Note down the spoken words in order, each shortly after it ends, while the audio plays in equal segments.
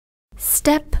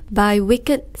Step by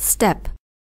Wicked Step.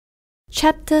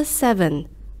 Chapter 7.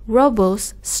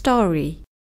 Robbo's Story.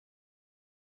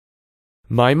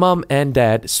 My mom and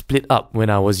dad split up when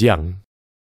I was young.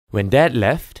 When dad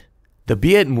left, the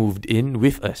beard moved in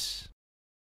with us.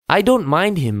 I don't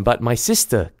mind him, but my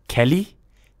sister, Kelly,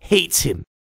 hates him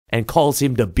and calls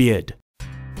him the beard.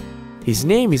 His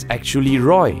name is actually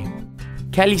Roy.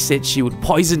 Kelly said she would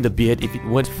poison the beard if it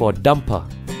weren't for Dumper,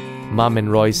 Mom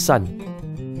and Roy's son.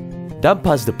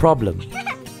 Dumper's the problem.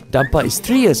 Dumper is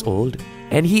 3 years old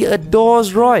and he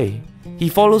adores Roy. He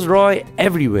follows Roy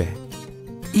everywhere.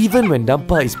 Even when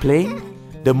Dumper is playing,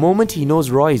 the moment he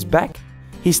knows Roy is back,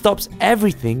 he stops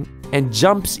everything and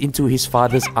jumps into his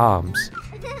father's arms.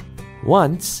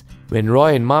 Once, when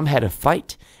Roy and Mom had a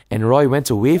fight and Roy went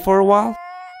away for a while,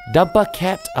 Dumper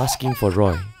kept asking for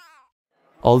Roy.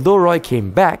 Although Roy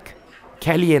came back,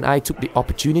 Kelly and I took the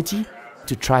opportunity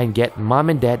to try and get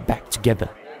Mom and Dad back together.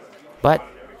 But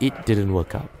it didn't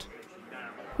work out.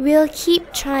 We'll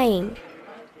keep trying.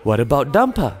 What about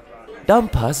Dumper?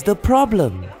 Dumper's the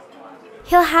problem.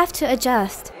 He'll have to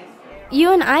adjust.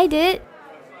 You and I did.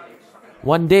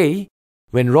 One day,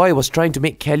 when Roy was trying to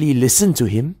make Kelly listen to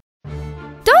him,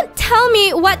 Don't tell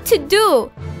me what to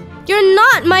do. You're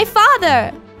not my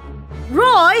father.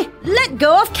 Roy, let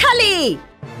go of Kelly.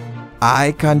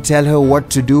 I can't tell her what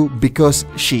to do because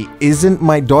she isn't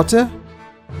my daughter?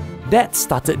 that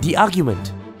started the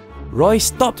argument. Roy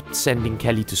stopped sending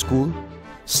Kelly to school,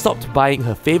 stopped buying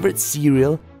her favorite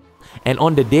cereal, and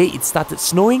on the day it started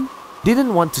snowing,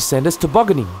 didn't want to send us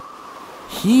tobogganing.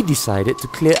 He decided to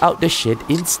clear out the shed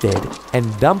instead, and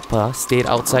Dumper stayed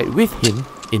outside with him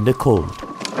in the cold.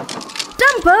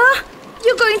 Dumper,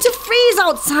 you're going to freeze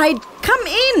outside. Come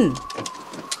in.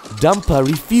 Dumper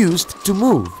refused to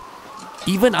move.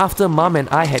 Even after Mom and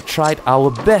I had tried our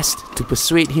best to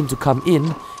persuade him to come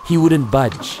in, he wouldn't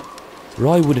budge.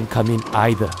 Roy wouldn't come in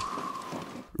either.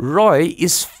 Roy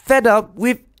is fed up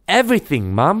with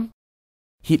everything, Mom.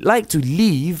 He'd like to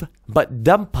leave, but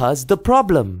Dumper's the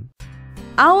problem.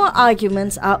 Our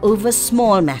arguments are over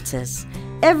small matters.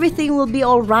 Everything will be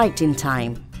all right in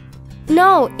time.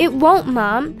 No, it won't,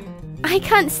 Mom. I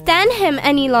can't stand him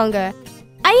any longer.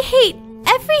 I hate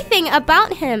everything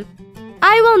about him.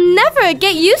 I will never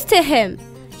get used to him.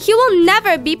 He will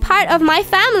never be part of my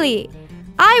family.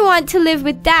 I want to live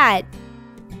with Dad.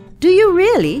 Do you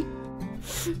really?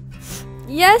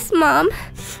 Yes, Mom.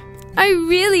 I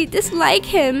really dislike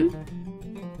him.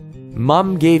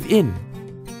 Mom gave in.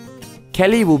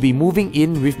 Kelly will be moving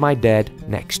in with my dad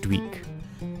next week.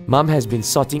 Mom has been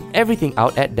sorting everything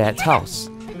out at Dad's house.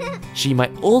 She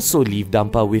might also leave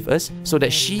Dumper with us so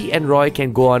that she and Roy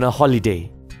can go on a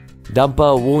holiday.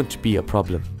 Dumper won't be a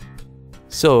problem.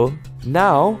 So,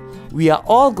 now, we are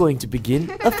all going to begin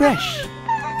afresh.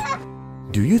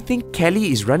 Do you think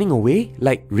Kelly is running away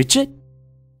like Richard?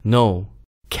 No.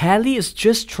 Kelly is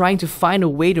just trying to find a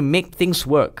way to make things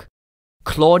work.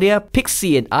 Claudia,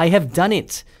 Pixie and I have done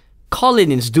it.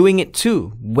 Colin is doing it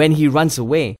too when he runs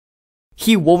away.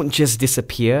 He won't just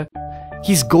disappear.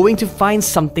 He's going to find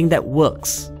something that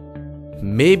works.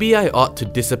 Maybe I ought to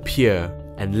disappear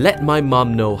and let my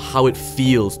mom know how it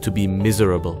feels to be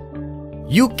miserable.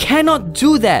 You cannot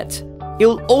do that. It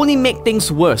will only make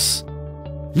things worse.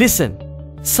 Listen,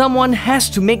 someone has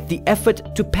to make the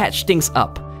effort to patch things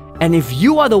up. And if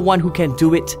you are the one who can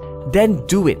do it, then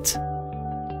do it.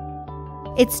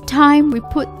 It's time we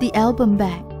put the album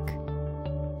back.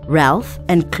 Ralph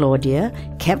and Claudia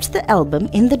kept the album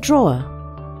in the drawer.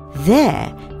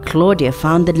 There, Claudia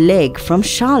found the leg from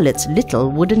Charlotte's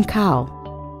little wooden cow.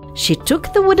 She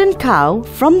took the wooden cow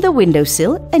from the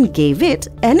windowsill and gave it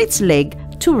and its leg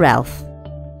to Ralph.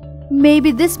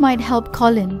 Maybe this might help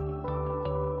Colin.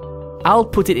 I'll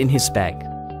put it in his bag.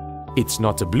 It's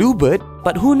not a bluebird,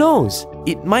 but who knows?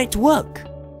 It might work.